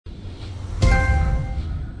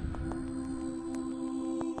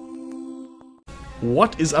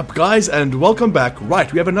What is up, guys, and welcome back.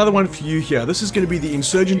 Right, we have another one for you here. This is going to be the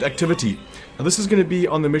Insurgent Activity. Now this is going to be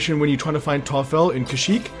on the mission when you're trying to find Tarfel in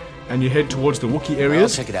Kashyyyk and you head towards the Wookiee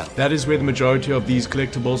areas. I'll check it out. That is where the majority of these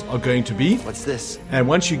collectibles are going to be. What's this? And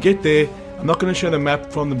once you get there, I'm not going to show the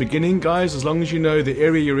map from the beginning, guys. As long as you know the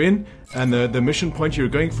area you're in and the mission point you're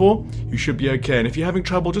going for, you should be okay. And if you're having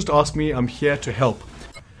trouble, just ask me. I'm here to help.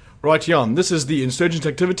 Right, Jan, this is the Insurgent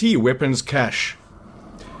Activity, Weapons Cache.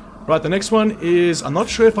 Right, the next one is, I'm not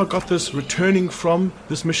sure if I got this returning from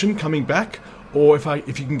this mission, coming back, or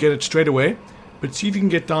if you can get it straight away. But see if you can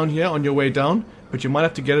get down here on your way down, but you might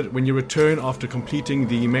have to get it when you return after completing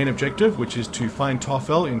the main objective, which is to find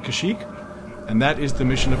Tarfel in Kashyyyk. And that is the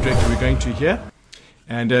mission objective we're going to here.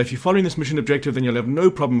 And if you're following this mission objective, then you'll have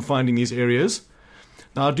no problem finding these areas.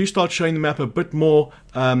 Now, I do start showing the map a bit more.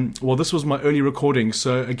 Well, this was my only recording,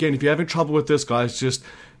 so again, if you're having trouble with this, guys, just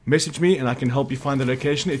message me and I can help you find the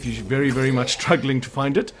location if you're very, very much struggling to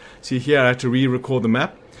find it. See here, I had to re-record the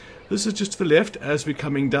map. This is just to the left as we're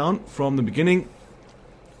coming down from the beginning.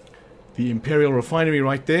 The Imperial Refinery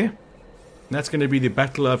right there. And that's going to be the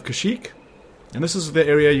Battle of Kashyyyk. And this is the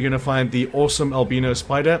area you're going to find the awesome albino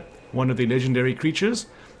spider, one of the legendary creatures.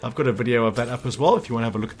 I've got a video of that up as well if you want to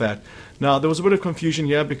have a look at that. Now, there was a bit of confusion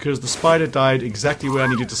here because the spider died exactly where I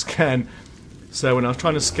needed to scan. So when I was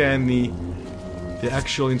trying to scan the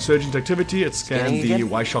actual Insurgent Activity, it scanned the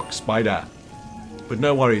Y-Shock spider. But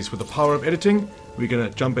no worries, with the power of editing, we're going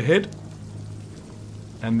to jump ahead.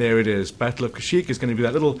 And there it is. Battle of Kashyyyk is going to be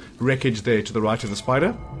that little wreckage there to the right of the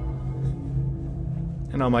spider.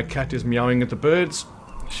 And now my cat is meowing at the birds.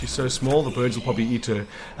 She's so small, the birds will probably eat her.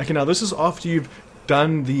 Okay, now this is after you've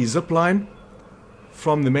done the zip line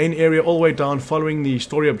from the main area all the way down, following the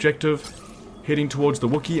story objective, heading towards the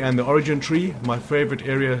Wookiee and the origin tree, my favorite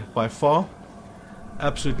area by far.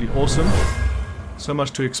 Absolutely awesome. So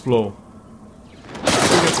much to explore. We're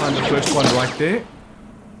going to find the first one right there.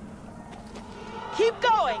 Keep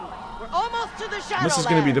going. We're almost to the Shadowlands. This is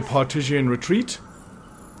going to be the Partisian retreat.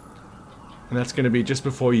 And that's going to be just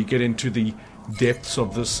before you get into the depths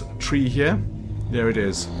of this tree here. There it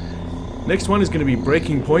is. Next one is going to be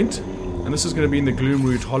Breaking Point. And this is going to be in the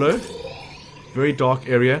Gloomroot Hollow. Very dark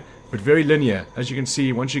area, but very linear. As you can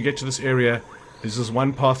see, once you get to this area, there's this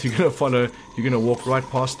one path you're going to follow. You're going to walk right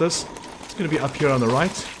past this. It's going to be up here on the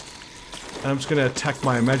right. And I'm just going to attack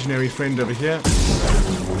my imaginary friend over here.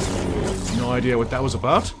 No idea what that was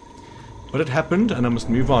about. But it happened, and I must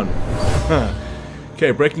move on. Okay,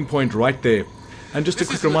 Breaking Point right there. And just a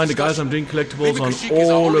quick reminder, guys, I'm doing collectibles on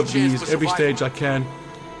all of these, every stage I can.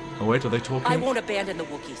 Oh wait, are they talking? I won't abandon the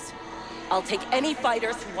Wookiees. I'll take any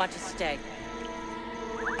fighters who want to stay.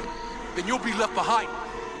 Then you'll be left behind.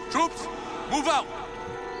 Troops, move out!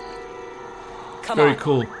 Come on. Very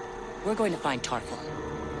cool. We're going to find Tarfel.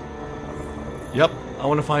 Yep, I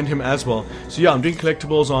want to find him as well. So yeah, I'm doing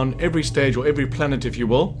collectibles on every stage, or every planet if you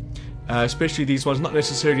will. Especially these ones, not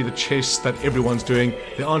necessarily the chests that everyone's doing.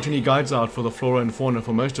 There aren't any guides out for the flora and fauna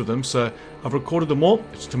for most of them, so I've recorded them all.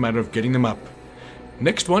 It's just a matter of getting them up.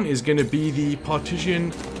 Next one is going to be the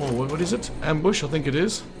Partisian, oh, what is it? Ambush, I think it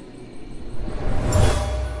is.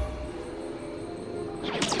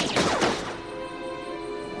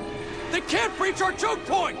 They can't breach our choke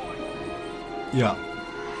point! Yeah.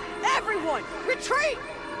 Everyone, retreat!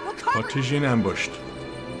 We'll cover. Partisian ambushed.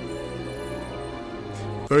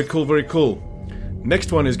 Very cool, very cool.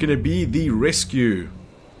 Next one is going to be the Rescue.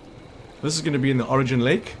 This is going to be in the Origin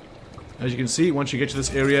Lake. As you can see, once you get to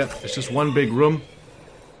this area, it's just one big room.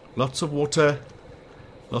 Lots of water.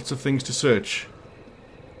 Lots of things to search.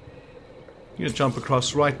 You're going to jump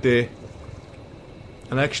across right there.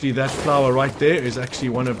 And actually that flower right there is actually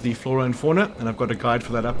one of the flora and fauna. And I've got a guide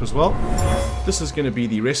for that up as well. This is going to be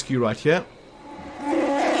the Rescue right here.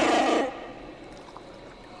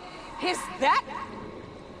 Is that?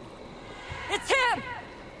 It's him!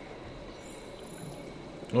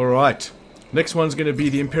 Alright. Next one's going to be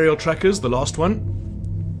the Imperial Trackers, the last one.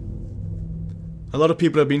 A lot of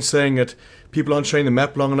people have been saying that people aren't showing the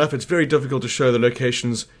map long enough. It's very difficult to show the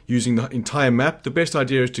locations using the entire map. The best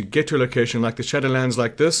idea is to get to a location like the Shadowlands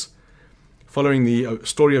like this, following the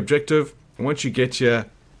story objective. And once you get here,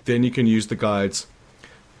 then you can use the guides.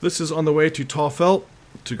 This is on the way to Tarfel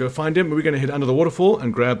to go find him. We're going to head under the waterfall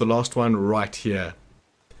and grab the last one right here.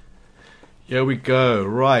 Here we go.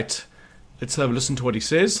 Right. Let's have a listen to what he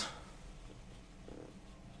says.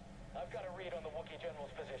 I've got a read on the Wookiee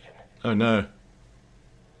General's position. Oh no.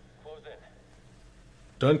 Close in.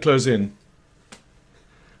 Don't close in.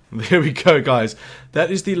 There we go, guys.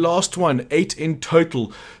 That is the last one, 8 in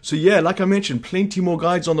total. So yeah, like I mentioned, plenty more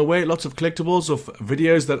guides on the way, lots of collectibles of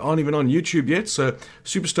videos that aren't even on YouTube yet, so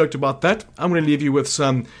super stoked about that. I'm going to leave you with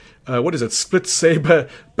some, what is it, split saber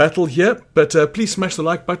battle here, but please smash the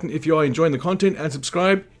like button if you are enjoying the content, and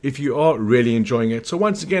subscribe if you are really enjoying it. So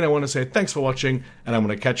once again, I want to say thanks for watching, and I'm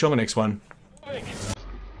going to catch you on the next one.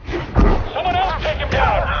 Someone else take him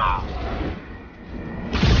down!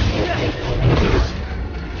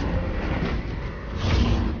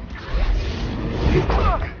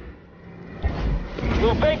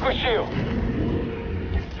 We'll vanquish you!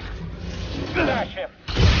 Smash him!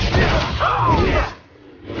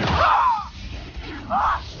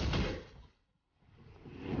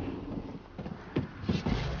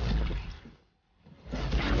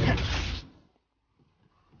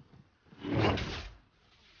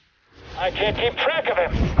 I can't keep track of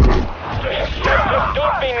him! Just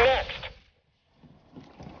don't be next!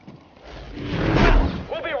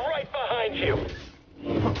 We'll be right behind you!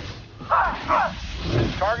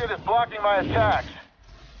 Target is blocking my attacks.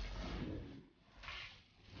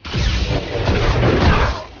 We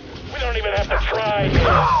don't even have to try.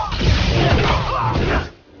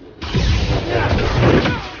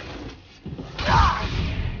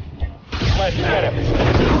 Let's get him.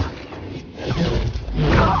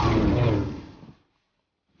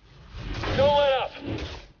 Don't let up.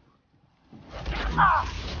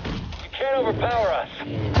 You can't overpower us.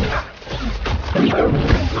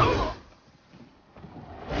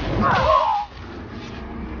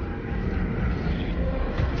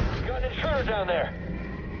 Got an intruder down there.